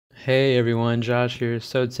Hey everyone, Josh here.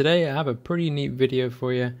 So today I have a pretty neat video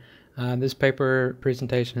for you. This paper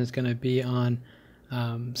presentation is going to be on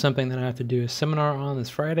something that I have to do a seminar on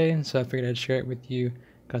this Friday, so I figured I'd share it with you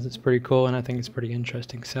because it's pretty cool and I think it's pretty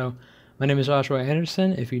interesting. So my name is Joshua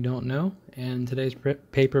Anderson, if you don't know, and today's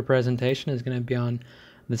paper presentation is going to be on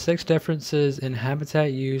the 6 differences in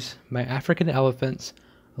habitat use by African elephants,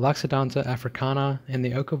 Loxodonta africana, in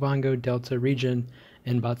the Okavango Delta region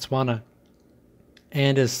in Botswana.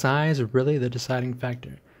 And is size really the deciding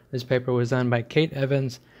factor? This paper was done by Kate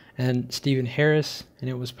Evans and Stephen Harris, and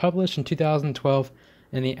it was published in 2012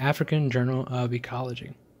 in the African Journal of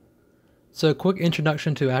Ecology. So a quick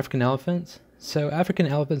introduction to African elephants. So African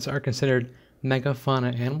elephants are considered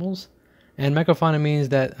megafauna animals, and megafauna means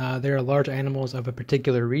that they are large animals of a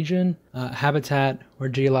particular region, habitat, or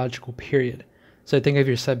geological period. So think of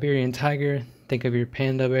your Siberian tiger, think of your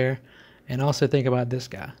panda bear, and also think about this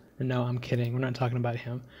guy. No, I'm kidding. We're not talking about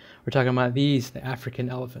him. We're talking about the African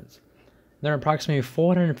elephants. There are approximately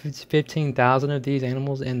 415,000 of these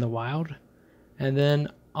animals in the wild. And then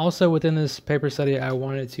also within this paper study, I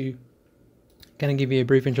wanted to kind of give you a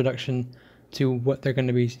brief introduction to what they're going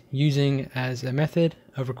to be using as a method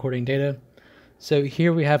of recording data. So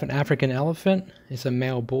here we have an African elephant. It's a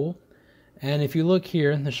male bull. And if you look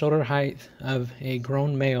here, the shoulder height of a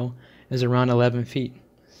grown male is around 11 feet.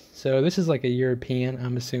 So this is like a European,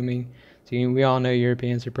 I'm assuming. So we all know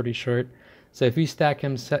Europeans are pretty short. So if you stack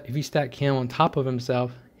him on top of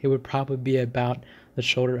himself, it would probably be about the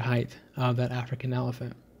shoulder height of that African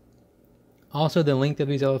elephant. Also, the length of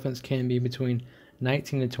these elephants can be between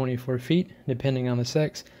 19 to 24 feet, depending on the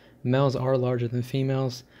sex. Males are larger than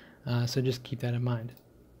females, so just keep that in mind.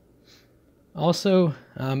 Also,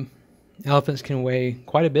 elephants can weigh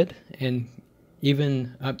quite a bit, and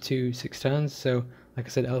even up to 6 tons. So like I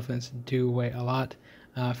said, elephants do weigh a lot.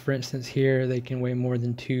 For instance, here they can weigh more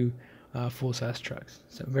than 2 full-size trucks.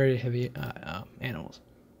 So very heavy animals.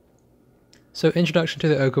 So introduction to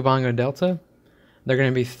the Okavango Delta. There are going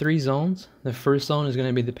to be 3 zones. The first zone is going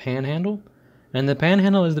to be the Panhandle. And the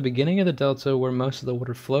Panhandle is the beginning of the delta where most of the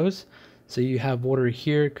water flows. So you have water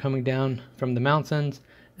here coming down from the mountains,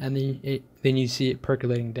 and then you see it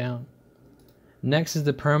percolating down. Next is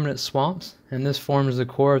the permanent swamps, and this forms the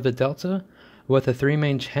core of the delta, with the 3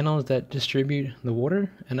 main channels that distribute the water,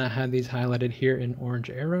 and I have these highlighted here in orange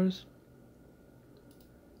arrows.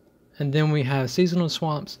 And then we have seasonal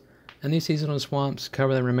swamps, and these seasonal swamps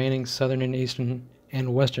cover the remaining southern and eastern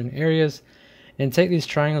and western areas. And take these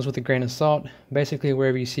triangles with a grain of salt. Basically,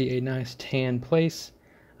 wherever you see a nice tan place,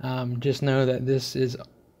 just know that this is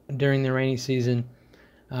during the rainy season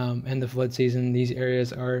and the flood season. These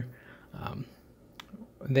areas are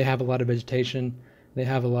they have a lot of vegetation. They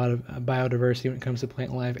have a lot of biodiversity when it comes to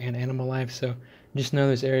plant life and animal life. So just know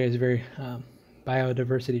this area is very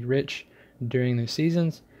biodiversity rich during those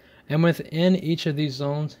seasons. And within each of these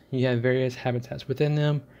zones, you have various habitats within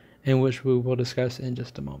them, in which we will discuss in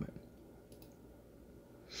just a moment.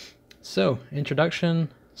 So introduction,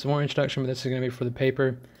 some more introduction, but this is going to be for the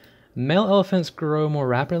paper. Male elephants grow more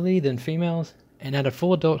rapidly than females, and at a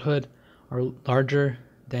full adulthood are larger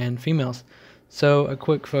than females. So a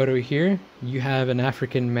quick photo here, you have an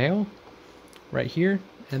African male right here,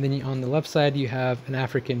 and then on the left side you have an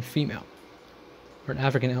African female, or an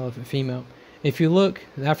African elephant female. If you look,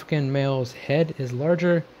 the African male's head is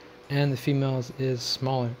larger and the female's is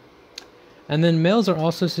smaller. And then males are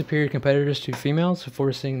also superior competitors to females,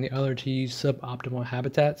 forcing the other to use suboptimal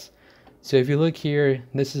habitats. So if you look here,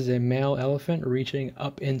 this is a male elephant reaching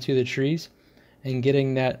up into the trees and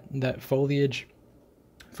getting that foliage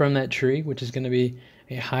from that tree, which is going to be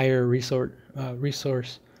a higher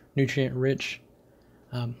resource nutrient rich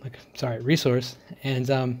resource. And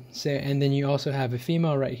and then you also have a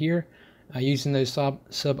female right here using those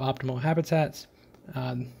suboptimal habitats,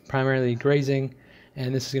 primarily grazing,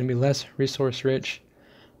 and this is going to be less resource rich.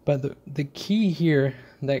 But the key here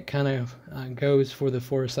that kind of goes for the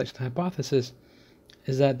forest selection hypothesis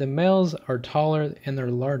is that the males are taller and they're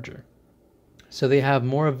larger. So they have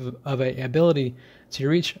more of a ability to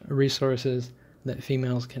reach resources that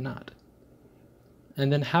females cannot. And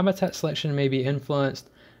then habitat selection may be influenced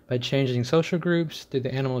by changing social groups through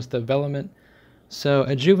the animal's development. So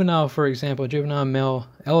a juvenile male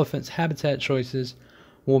elephant's habitat choices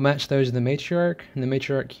will match those of the matriarch, and the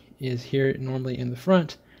matriarch is here normally in the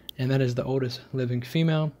front, and that is the oldest living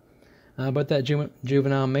female. But that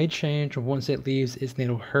juvenile may change once it leaves its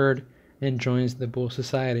natal herd and joins the bull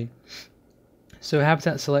society. So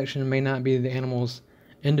habitat selection may not be the animal's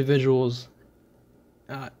individual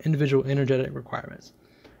energetic requirements.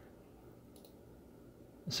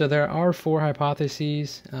 So there are 4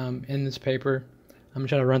 hypotheses in this paper. I'm going to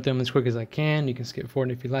try to run through them as quick as I can. You can skip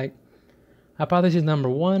forward if you like. Hypothesis number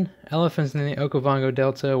 1, elephants in the Okavango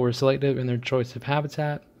Delta were selective in their choice of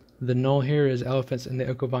habitat. The null here is elephants in the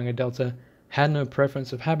Okavango Delta had no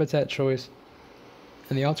preference of habitat choice.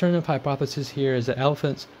 And the alternative hypothesis here is that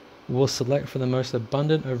elephants will select for the most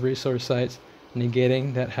abundant of resource sites,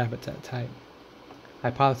 negating that habitat type.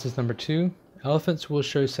 Hypothesis number 2, elephants will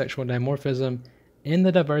show sexual dimorphism in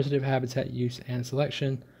the diversity of habitat use and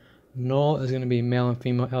selection. Null is going to be male and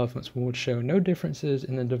female elephants will show no differences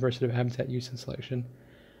in the diversity of habitat use and selection.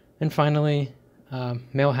 And finally,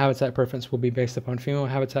 male habitat preference will be based upon female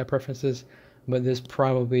habitat preferences, but this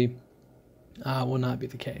probably will not be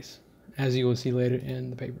the case, as you will see later in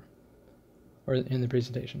the paper or in the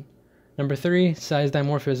presentation. Number 3, size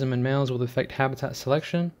dimorphism in males will affect habitat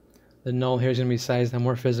selection. The null here is going to be size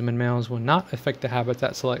dimorphism in males will not affect the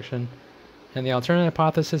habitat selection. And the alternative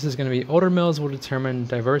hypothesis is going to be older males will determine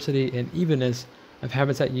diversity and evenness of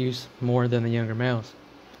habitat use more than the younger males.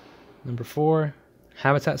 Number 4,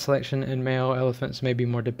 habitat selection in male elephants may be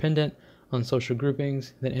more dependent on social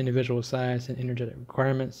groupings than individual size and energetic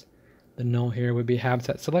requirements. The null here would be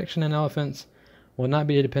habitat selection in elephants will not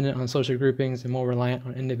be dependent on social groupings and more reliant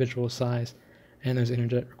on individual size and those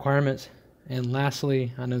energetic requirements. And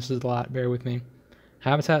lastly, I know this is a lot, bear with me,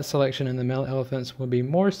 habitat selection in the male elephants will be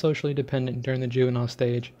more socially dependent during the juvenile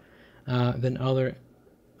stage than other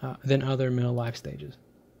male life stages.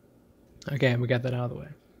 Okay, we got that out of the way.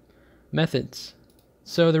 Methods.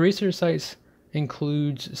 So the research sites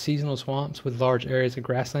includes seasonal swamps with large areas of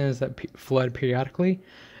grasslands that flood periodically.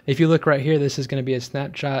 If you look right here, this is going to be a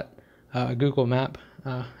snapshot, a Google map,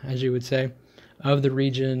 as you would say, of the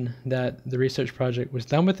region that the research project was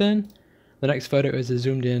done within. The next photo is a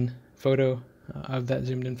zoomed in photo of that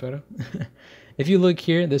zoomed in photo. If you look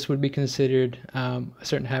here, this would be considered a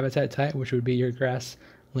certain habitat type, which would be your grass,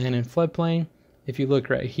 land, and floodplain. If you look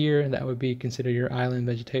right here, that would be considered your island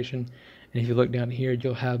vegetation. And if you look down here,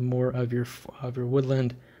 you'll have more of your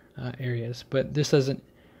woodland areas. But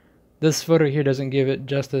this photo here doesn't give it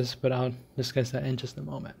justice, but I'll discuss that in just a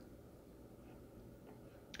moment.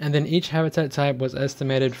 And then each habitat type was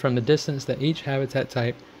estimated from the distance that each habitat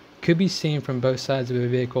type could be seen from both sides of a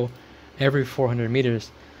vehicle every 400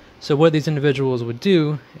 meters. So what these individuals would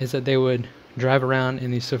do is that they would drive around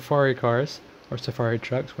in these safari cars or safari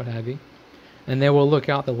trucks, what have you, and they will look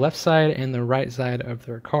out the left side and the right side of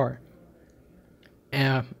their car.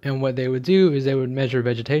 And what they would do is they would measure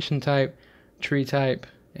vegetation type, tree type,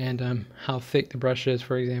 and how thick the brush is,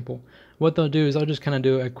 for example. What they'll do is they'll just kind of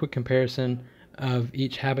do a quick comparison of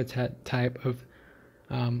each habitat type of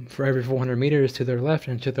for every 400 meters to their left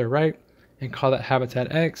and to their right, and call that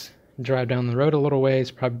habitat X, drive down the road a little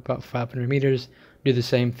ways, probably about 500 meters, do the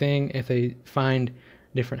same thing. If they find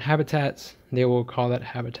different habitats, they will call that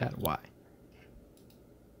habitat Y.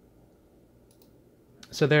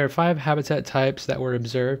 So there are 5 habitat types that were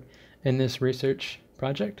observed in this research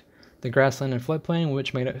project. The grassland and floodplain,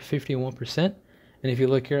 which made up 51%. And if you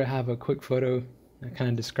look here, I have a quick photo kind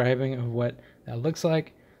of describing of what that looks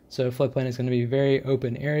like. So floodplain is going to be very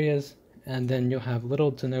open areas, and then you'll have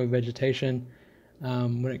little to no vegetation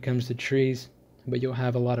when it comes to trees, but you'll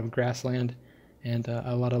have a lot of grassland and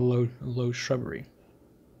a lot of low shrubbery.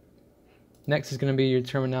 Next is going to be your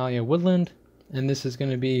Terminalia woodland, and this is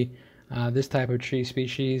going to be this type of tree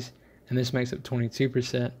species, and this makes up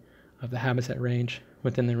 22% of the habitat range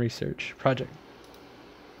within the research project.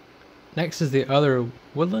 Next is the other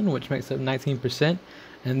woodland, which makes up 19%,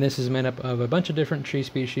 and this is made up of a bunch of different tree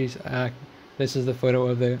species. This is the photo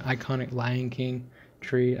of the iconic Lion King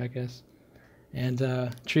tree, I guess. And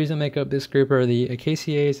trees that make up this group are the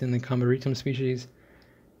Acaciae and the Combretum species.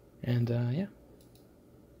 And yeah.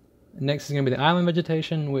 Next is going to be the island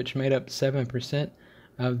vegetation, which made up 7%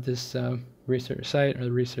 of this research site, or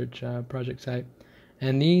the research project site.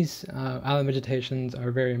 And these island vegetations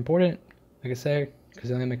are very important, like I say, because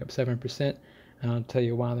they only make up 7%, and I'll tell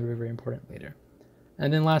you why they're very important later.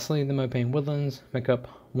 And then lastly, the Mopane woodlands make up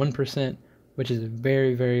 1%, which is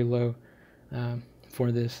very, very low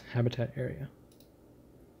for this habitat area.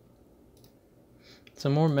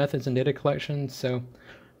 Some more methods and data collection. So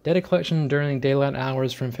data collection during daylight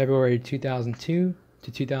hours from February 2002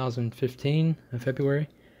 to 2015 in February.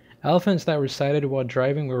 Elephants that were sighted while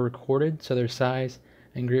driving were recorded, so their size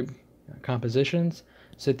and group compositions.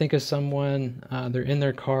 So think of someone, they're in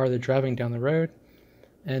their car, they're driving down the road,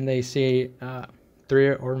 and they see 3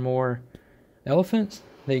 or more elephants.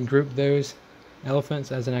 They group those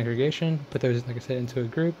elephants as an aggregation, put those, like I said, into a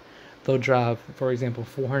group. They'll drive, for example,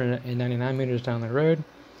 499 meters down the road,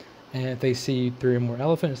 and if they see 3 or more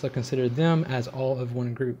elephants, they'll consider them as all of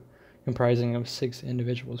one group, comprising of 6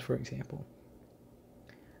 individuals, for example.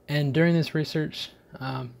 And during this research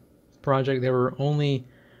project, there were only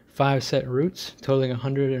 5 set routes totaling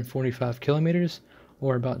 145 kilometers,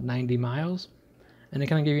 or about 90 miles. And to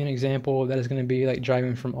kind of give you an example, that is going to be like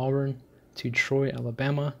driving from Auburn to Troy,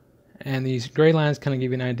 Alabama. And these gray lines kind of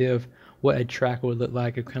give you an idea of what a track would look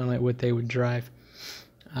like, of kind of like what they would drive.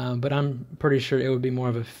 But I'm pretty sure it would be more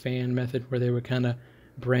of a fan method where they would kind of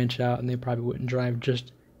branch out, and they probably wouldn't drive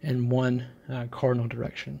just in one cardinal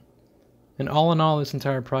direction. And all in all, this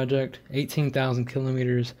entire project, 18,000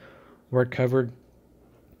 kilometers were covered.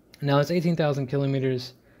 Now, this 18,000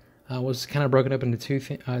 kilometers was kind of broken up into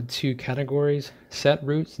two categories: set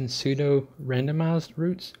routes and pseudo-randomized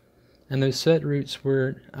routes. And those set routes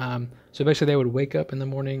were, so basically they would wake up in the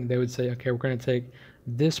morning, they would say, okay, we're going to take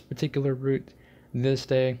this particular route this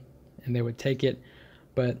day, and they would take it.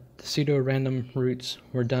 But the pseudo-random routes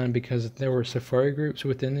were done because there were safari groups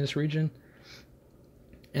within this region,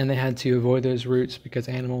 and they had to avoid those routes because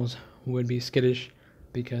animals would be skittish,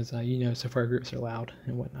 because safari groups are loud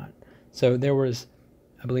and whatnot. So there was,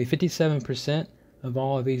 I believe, 57% of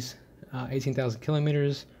all of these 18,000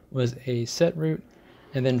 kilometers was a set route,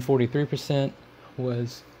 and then 43%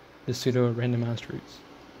 was the pseudo-randomized routes.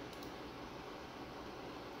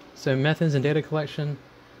 So methods and data collection,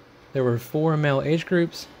 there were 4 male age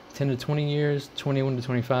groups: 10 to 20 years, 21 to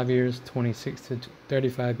 25 years, 26 to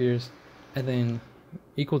 35 years, and then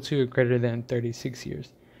equal to or greater than 36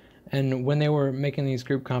 years. And when they were making these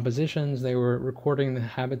group compositions, they were recording the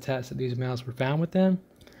habitats that these males were found within.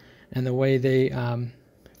 And the way they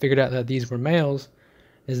figured out that these were males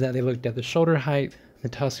is that they looked at the shoulder height, the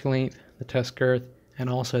tusk length, the tusk girth, and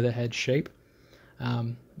also the head shape.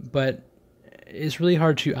 But it's really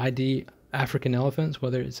hard to ID African elephants,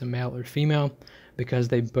 whether it's a male or female, because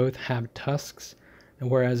they both have tusks, and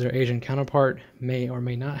whereas their Asian counterpart may or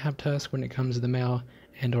may not have tusks when it comes to the male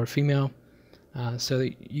and or female. So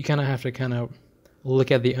you kind of have to look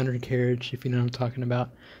at the undercarriage, if you know what I'm talking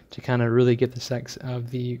about, to kind of really get the sex of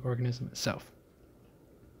the organism itself.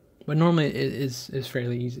 But normally it is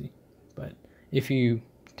fairly easy, but if you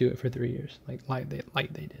do it for 3 years, like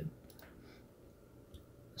they did.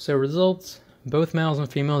 So results: both males and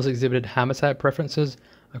females exhibited habitat preferences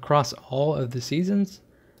across all of the seasons.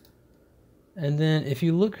 And then if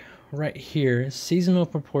you look right here, seasonal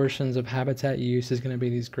proportions of habitat use is going to be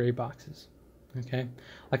these gray boxes. Okay,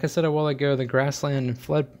 like I said a while ago, the grassland and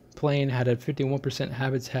floodplain had a 51%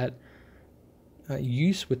 habitat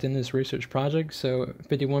use within this research project. So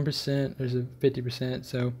 51%, there's a 50%.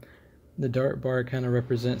 So the dark bar kind of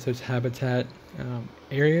represents those habitat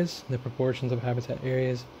areas, the proportions of habitat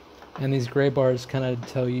areas, and these gray bars kind of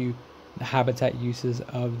tell you the habitat uses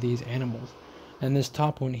of these animals. And this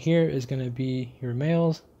top one here is going to be your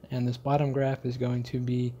males, and this bottom graph is going to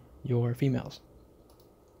be your females.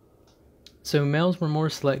 So males were more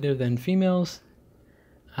selective than females,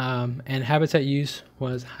 and habitat use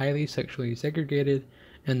was highly sexually segregated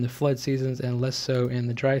in the flood seasons and less so in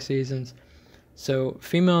the dry seasons. So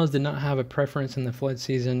females did not have a preference in the flood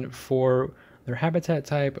season for their habitat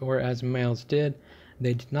type, whereas males did.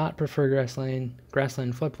 They did not prefer grassland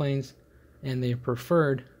floodplains, and they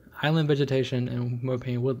preferred island vegetation and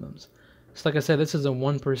mopane woodlands. So like I said, this is a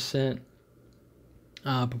 1%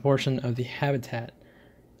 proportion of the habitat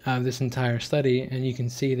of this entire study, and you can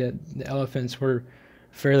see that the elephants were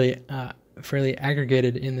fairly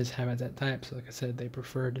aggregated in this habitat type. So like I said, they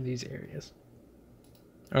preferred these areas,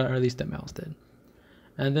 or at least the males did.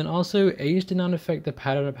 And then also, age did not affect the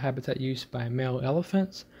pattern of habitat use by male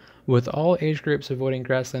elephants, with all age groups avoiding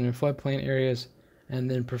grassland and floodplain areas, and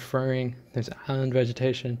then preferring this island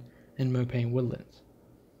vegetation and mopane woodlands.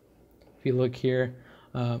 If you look here,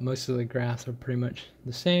 most of the graphs are pretty much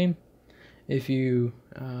the same. If you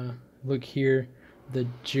look here, the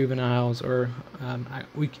juveniles, or I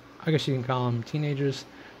guess you can call them teenagers,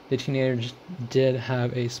 the teenagers did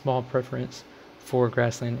have a small preference for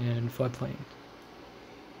grassland and floodplain,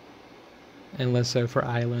 and less so for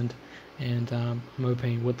island and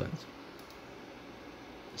mopane woodlands.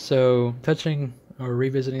 So touching or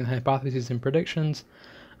revisiting the hypotheses and predictions.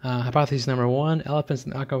 Hypothesis number 1, elephants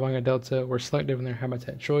in the Okavango Delta were selective in their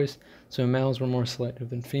habitat choice, so males were more selective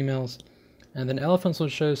than females. And then elephants will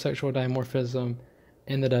show sexual dimorphism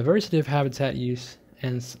in the diversity of habitat use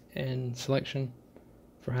and selection.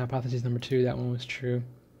 For hypothesis number 2, that one was true.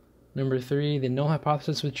 Number 3, the null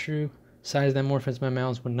hypothesis was true. Size dimorphism by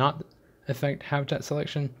males would not affect habitat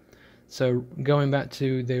selection. So going back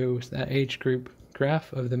to that age group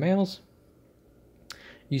graph of the males,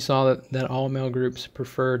 you saw that all male groups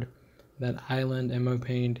preferred that island and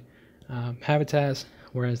mopane habitats,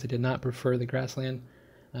 whereas they did not prefer the grassland.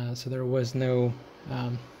 So there was no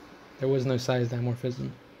size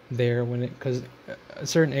dimorphism there when it, because a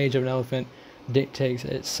certain age of an elephant dictates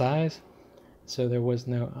its size, so there was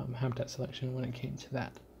no habitat selection when it came to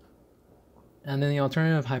that. And then the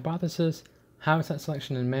alternative hypothesis, habitat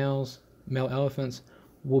selection in male elephants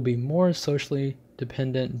will be more socially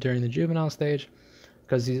dependent during the juvenile stage,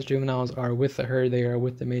 because these juveniles are with the herd, they are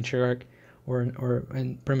with the matriarch, or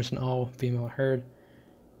in pretty much an all-female herd,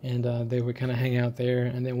 and they would kind of hang out there.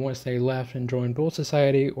 And then once they left and joined bull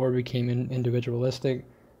society or became individualistic,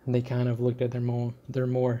 they kind of looked at their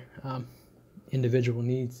more individual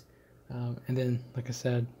needs, and then, like I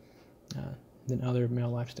said, than other male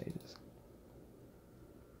life stages.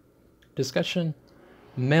 Discussion: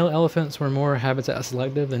 male elephants were more habitat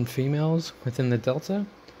selective than females within the delta,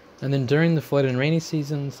 and then during the flood and rainy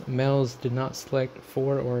seasons, males did not select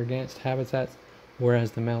for or against habitats,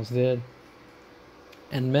 whereas the males did.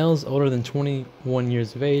 And males older than 21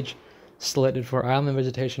 years of age selected for island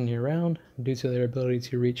vegetation year-round due to their ability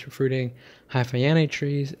to reach fruiting Hyphaianae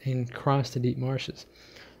trees and cross the deep marshes.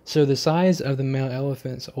 So the size of the male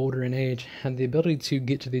elephants older in age had the ability to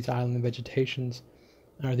get to these island vegetations,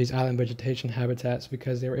 or these island vegetation habitats,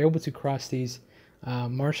 because they were able to cross these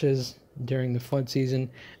marshes during the flood season,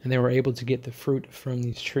 and they were able to get the fruit from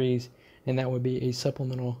these trees, and that would be a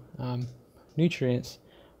supplemental nutrients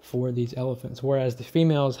for these elephants. Whereas the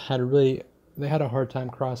females had a hard time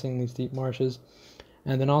crossing these deep marshes.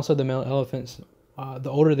 And then also the male elephants, the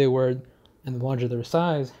older they were and the larger their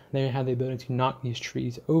size, they had the ability to knock these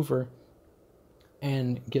trees over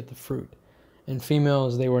and get the fruit. And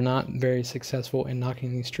females, they were not very successful in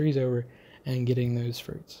knocking these trees over and getting those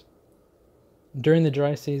fruits. During the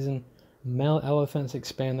dry season, male elephants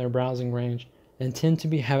expand their browsing range and tend to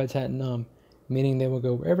be habitat numb, meaning they will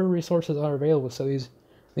go wherever resources are available. So these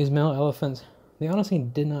male elephants, they honestly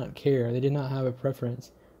did not care. They did not have a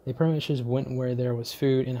preference. They pretty much just went where there was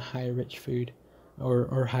food and high-rich food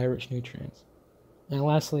or high-rich nutrients. And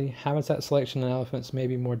lastly, habitat selection in elephants may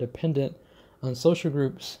be more dependent on social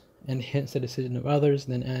groups and hence the decision of others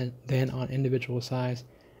than on individual size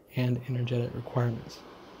and energetic requirements.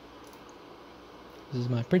 This is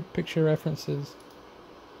my picture references,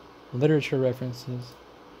 literature references,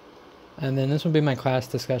 and then this would be my class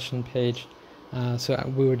discussion page.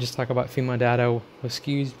 So we would just talk about female data was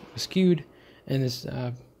skewed in this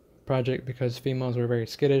project because females were very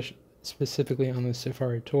skittish, specifically on the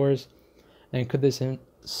safari tours, and could this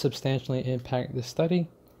substantially impact the study?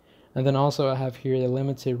 And then also I have here the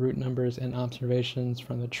limited route numbers and observations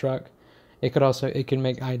from the truck. It can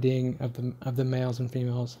make IDing of the males and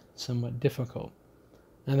females somewhat difficult.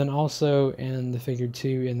 And then also in the figure 2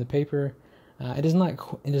 in the paper, it is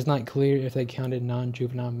not clear if they counted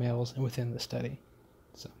non-juvenile males within the study.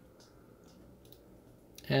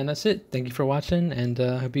 And that's it. Thank you for watching, and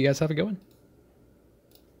hope you guys have a good one.